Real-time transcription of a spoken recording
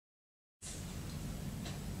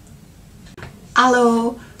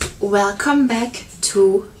Hello, welcome back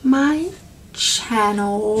to my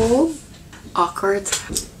channel. Awkward.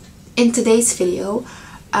 In today's video,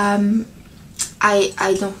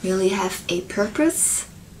 I don't really have a purpose,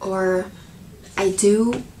 or I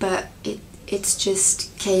do, but it's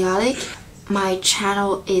just chaotic. My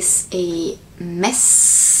channel is a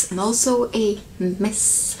mess. I'm also a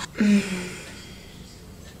mess.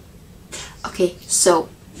 Okay, so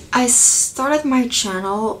I started my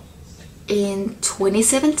channel in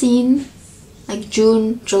 2017, like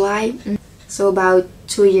June, July, so about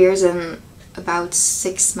 2 years and about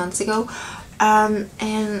 6 months ago,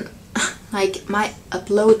 and like my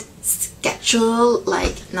upload schedule,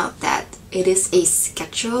 like not that it is a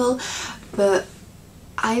schedule, but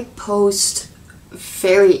I post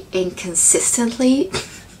very inconsistently.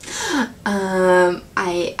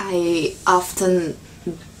 I often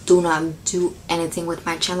do not do anything with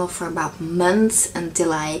my channel for about months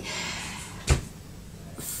until I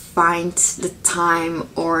find the time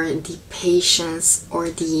or the patience or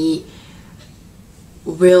the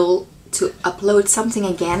will to upload something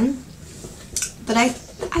again. But I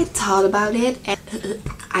thought about it and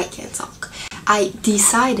I can't talk. I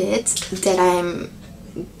decided that I'm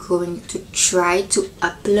going to try to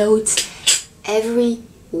upload every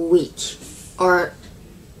week, or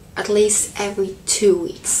at least every 2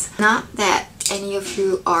 weeks. Not that any of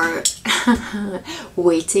you are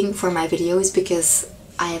waiting for my videos, because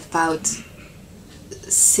I have about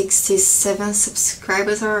 67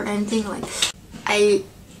 subscribers or anything. Like, I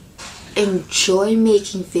enjoy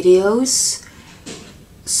making videos,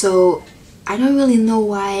 so I don't really know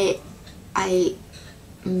why I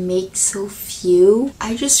make so few.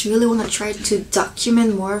 I just really want to try to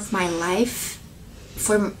document more of my life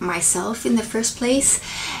for myself in the first place,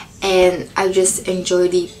 and I just enjoy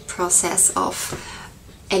the process of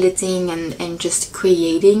editing and just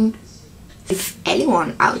creating. If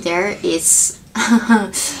anyone out there is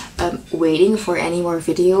waiting for any more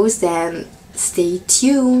videos, then stay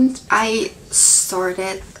tuned. I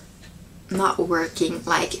started not working,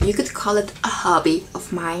 like you could call it a hobby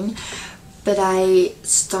of mine, but I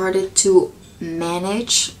started to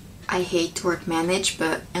manage. I hate the word manage,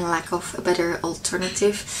 but in lack of a better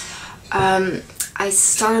alternative, I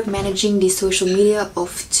started managing the social media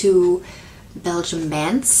of 2 Belgian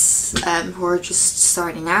bands who are just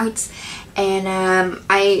starting out, and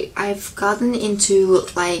I've gotten into,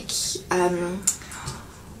 like,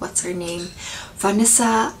 what's her name,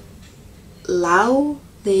 Vanessa Leu.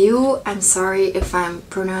 I'm sorry if I'm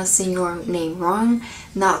pronouncing your name wrong,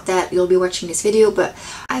 not that you'll be watching this video, but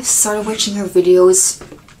I've started watching her videos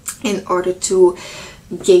in order to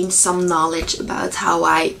gain some knowledge about how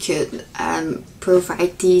I could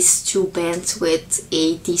provide these 2 bands with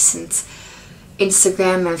a decent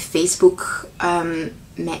Instagram and Facebook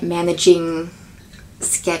managing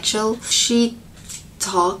schedule. She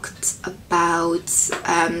talked about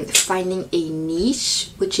finding a niche,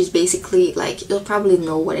 which is basically, like, you'll probably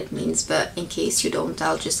know what it means, but in case you don't,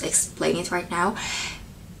 I'll just explain it right now.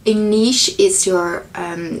 A niche is your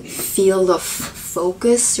field of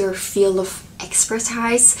focus, your field of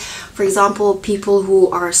expertise. For example, people who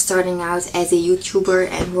are starting out as a YouTuber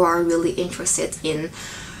and who are really interested in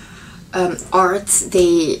art,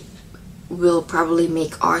 they will probably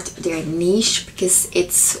make art their niche because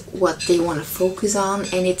it's what they want to focus on,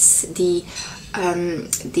 and it's the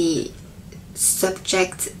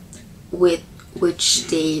subject with which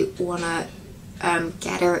they want to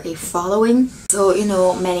gather a following. So, you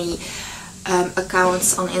know, many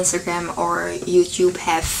accounts on Instagram or YouTube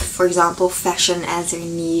have, for example, fashion as their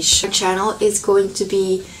niche. Our channel is going to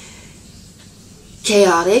be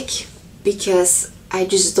chaotic because I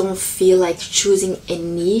just don't feel like choosing a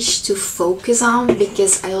niche to focus on,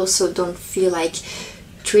 because I also don't feel like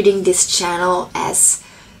treating this channel as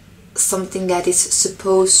something that is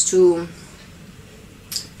supposed to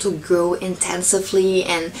grow intensively.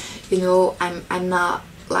 And, you know, I'm not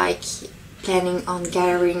like planning on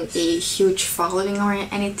gathering a huge following or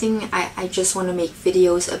anything. I just want to make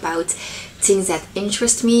videos about things that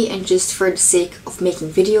interest me, and just for the sake of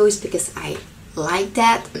making videos, because I like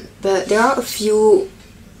that. But there are a few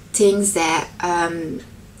things that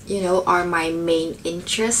you know, are my main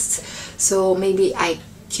interests, so maybe I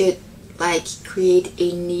could like create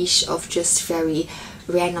a niche of just very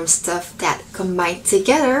random stuff that combined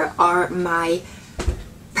together are my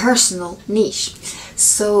personal niche.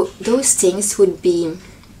 So those things would be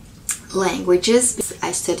languages.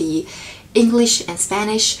 I study English and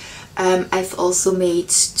Spanish. I've also made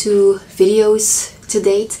 2 videos to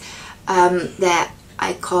date that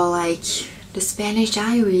I call like The Spanish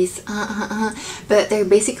Diaries. But they're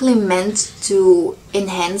basically meant to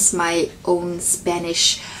enhance my own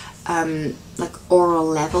Spanish like oral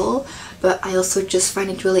level. But I also just find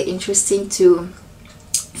it really interesting to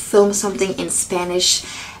film something in Spanish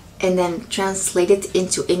and then translate it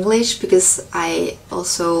into English, because I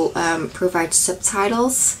also provide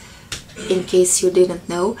subtitles, in case you didn't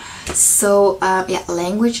know. So yeah,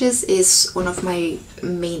 languages is one of my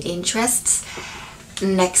main interests.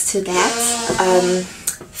 Next to that,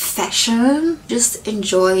 fashion. Just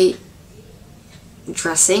enjoy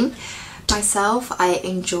dressing myself. I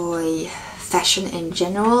enjoy fashion in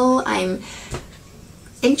general. I'm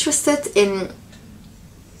interested in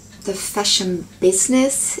the fashion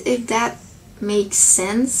business, if that makes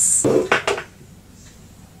sense.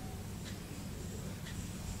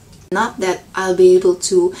 Not that I'll be able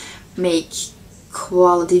to make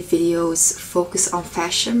quality videos focus on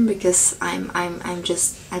fashion, because I'm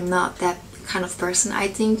not that kind of person. I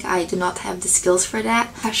think I do not have the skills for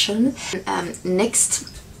that. Fashion. Next,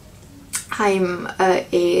 I'm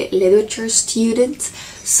a literature student,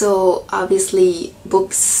 so obviously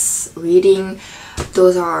books, reading,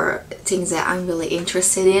 those are things that I'm really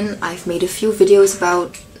interested in. I've made a few videos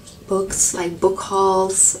about books, like book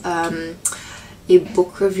hauls, a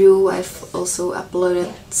book review I've also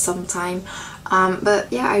uploaded sometime.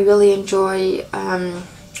 But yeah, I really enjoy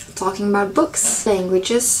talking about books,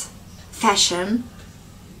 languages, fashion,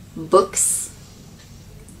 books.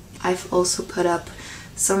 I've also put up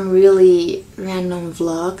some really random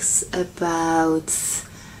vlogs about,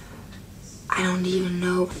 I don't even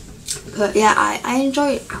know. But yeah, I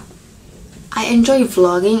enjoy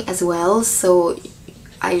vlogging as well, so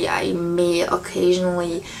I may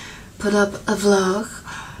occasionally put up a vlog.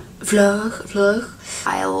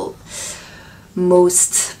 I'll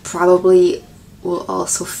most probably will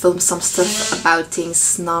also film some stuff about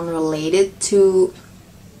things non-related to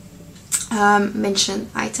mentioned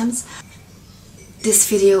items. This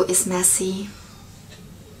video is messy.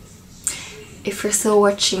 If you're still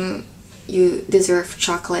watching, you deserve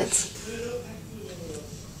chocolate.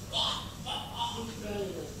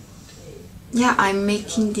 Yeah, I'm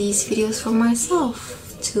making these videos for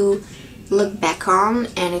myself to look back on,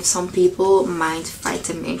 and if some people might find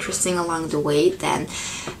them interesting along the way, then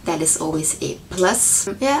that is always a plus.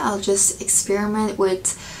 Yeah, I'll just experiment with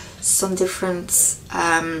some different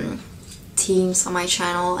themes on my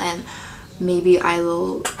channel, and maybe I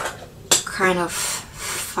will kind of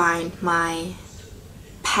find my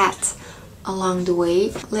path along the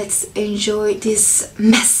way. Let's enjoy this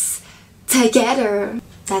mess together.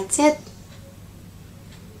 That's it.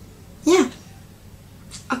 Yeah.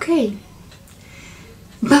 Okay.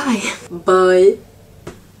 Bye. Bye.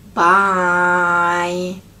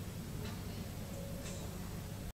 Bye.